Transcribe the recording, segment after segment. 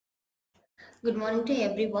Good morning to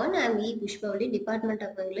everyone. I am E. PUSHPAVALLI, Department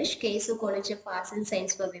of English, KSO College of Arts and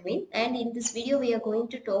Science for Women. And in this video, we are going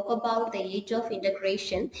to talk about the age of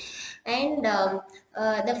integration. And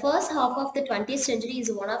the first half of the 20th century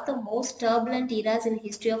is one of the most turbulent eras in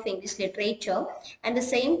history of English literature. At the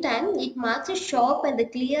same time, it marks a sharp and the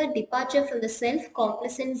clear departure from the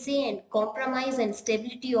self-complacency and compromise and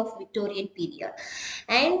stability of Victorian period.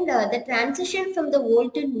 And the transition from the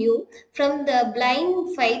old to new, from the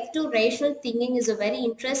blind faith to rational thinking is a very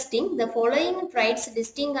interesting. The following traits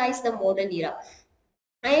distinguish the modern era.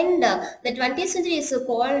 And the 20th century is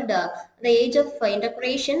called the age of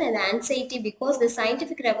integration and anxiety because the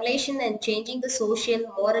scientific revelation and changing the social,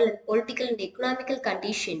 moral, and political and economical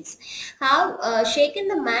conditions have shaken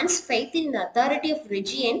the man's faith in the authority of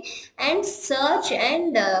religion and search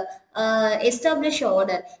and establish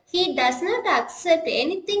order. He does not accept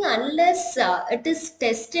anything unless it is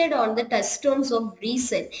tested on the touchstones of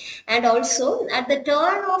reason. And also, at the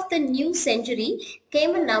turn of the new century,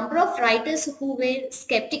 came a number of writers who were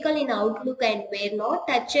skeptical in outlook and were not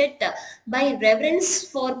touched by reverence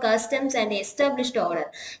for customs and established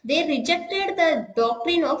order. They rejected the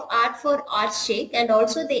doctrine of art for art's sake, and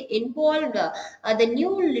also they involved the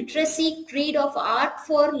new literacy creed of art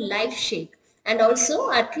for life's sake, and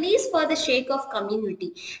also at least for the sake of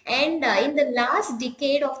community. And in the last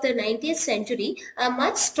decade of the 19th century, a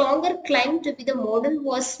much stronger claim to be the modern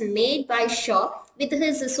was made by Shaw with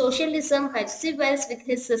his socialism, H.G. Wells with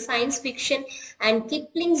his science fiction, and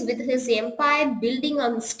Kipling's with his empire building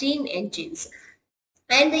on steam engines.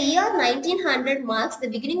 And the year 1900 marks the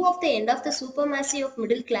beginning of the end of the supremacy of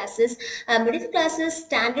middle classes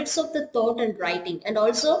standards of the thought and writing, and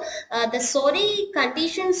also the sorry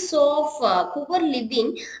conditions of poor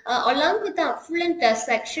living, along with the affluent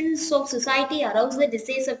sections of society, aroused the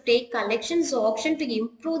desires of take collections auction to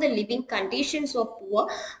improve the living conditions of poor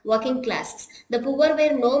working classes. The poor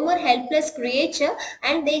were no more helpless creature,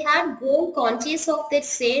 and they had grown conscious of their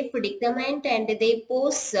sad predicament, and they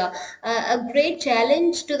pose a great challenge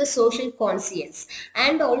to the social conscience.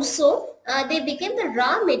 And also they became the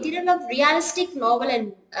raw material of realistic novel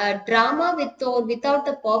and drama without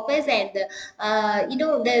the purpose. And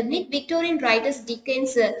the mid-Victorian writers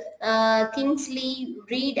Dickens, Kingsley,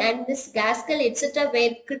 Reed, and Miss Gaskell, etc.,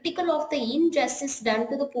 were critical of the injustice done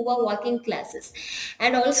to the poor working classes.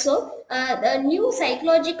 And also the new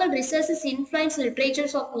psychological researches influenced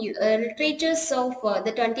literatures of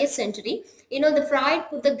the 20th century. The Freud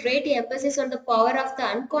put the great emphasis on the power of the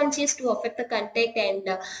unconscious to affect the contact,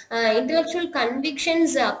 and intellectual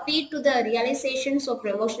convictions appeal to the realizations of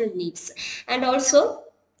emotional needs. And also,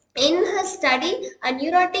 in her study, a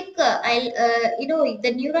neurotic,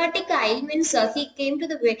 the neurotic ailments, he came to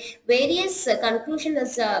the various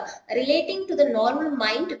conclusions relating to the normal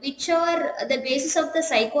mind, which are the basis of the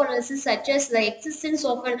psychoanalysis, such as the existence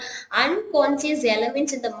of an unconscious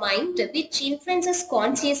elements in the mind, which influences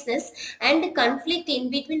consciousness and conflict in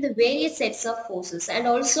between the various sets of forces. And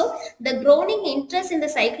also, the growing interest in the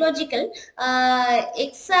psychological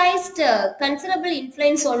exercised considerable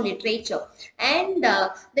influence on literature. And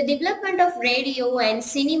the development of radio and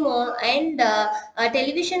cinema and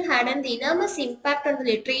television had an enormous impact on the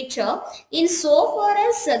literature, in so far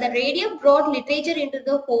as the radio brought literature into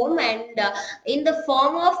the home, and in the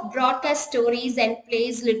form of broadcast stories and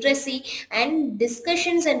plays, literacy and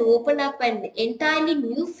discussions, and opened up an entirely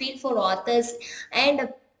new field for authors.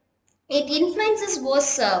 And it influences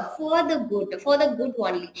was for the good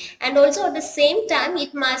only. And also at the same time,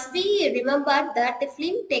 it must be remembered that the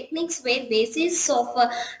film techniques were basis of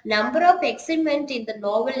a number of experiments in the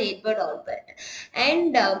novel Edward Albert.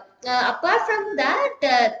 And apart from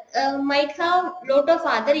that, might have lot of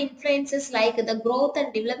other influences, like the growth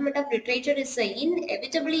and development of literature is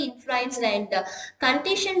inevitably influenced and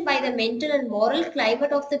conditioned by the mental and moral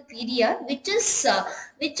climate of the period, which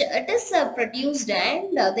it is produced.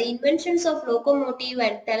 And the inventions of locomotive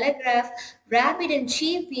and telegraph, rapid and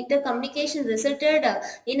cheap intercommunication resulted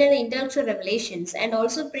in an intellectual revelations. And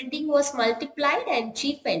also printing was multiplied and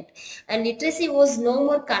cheapened, and literacy was no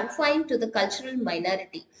more confined to the cultural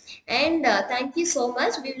minority. And thank you so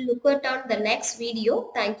much. We will look at on the next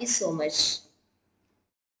video. Thank you so much.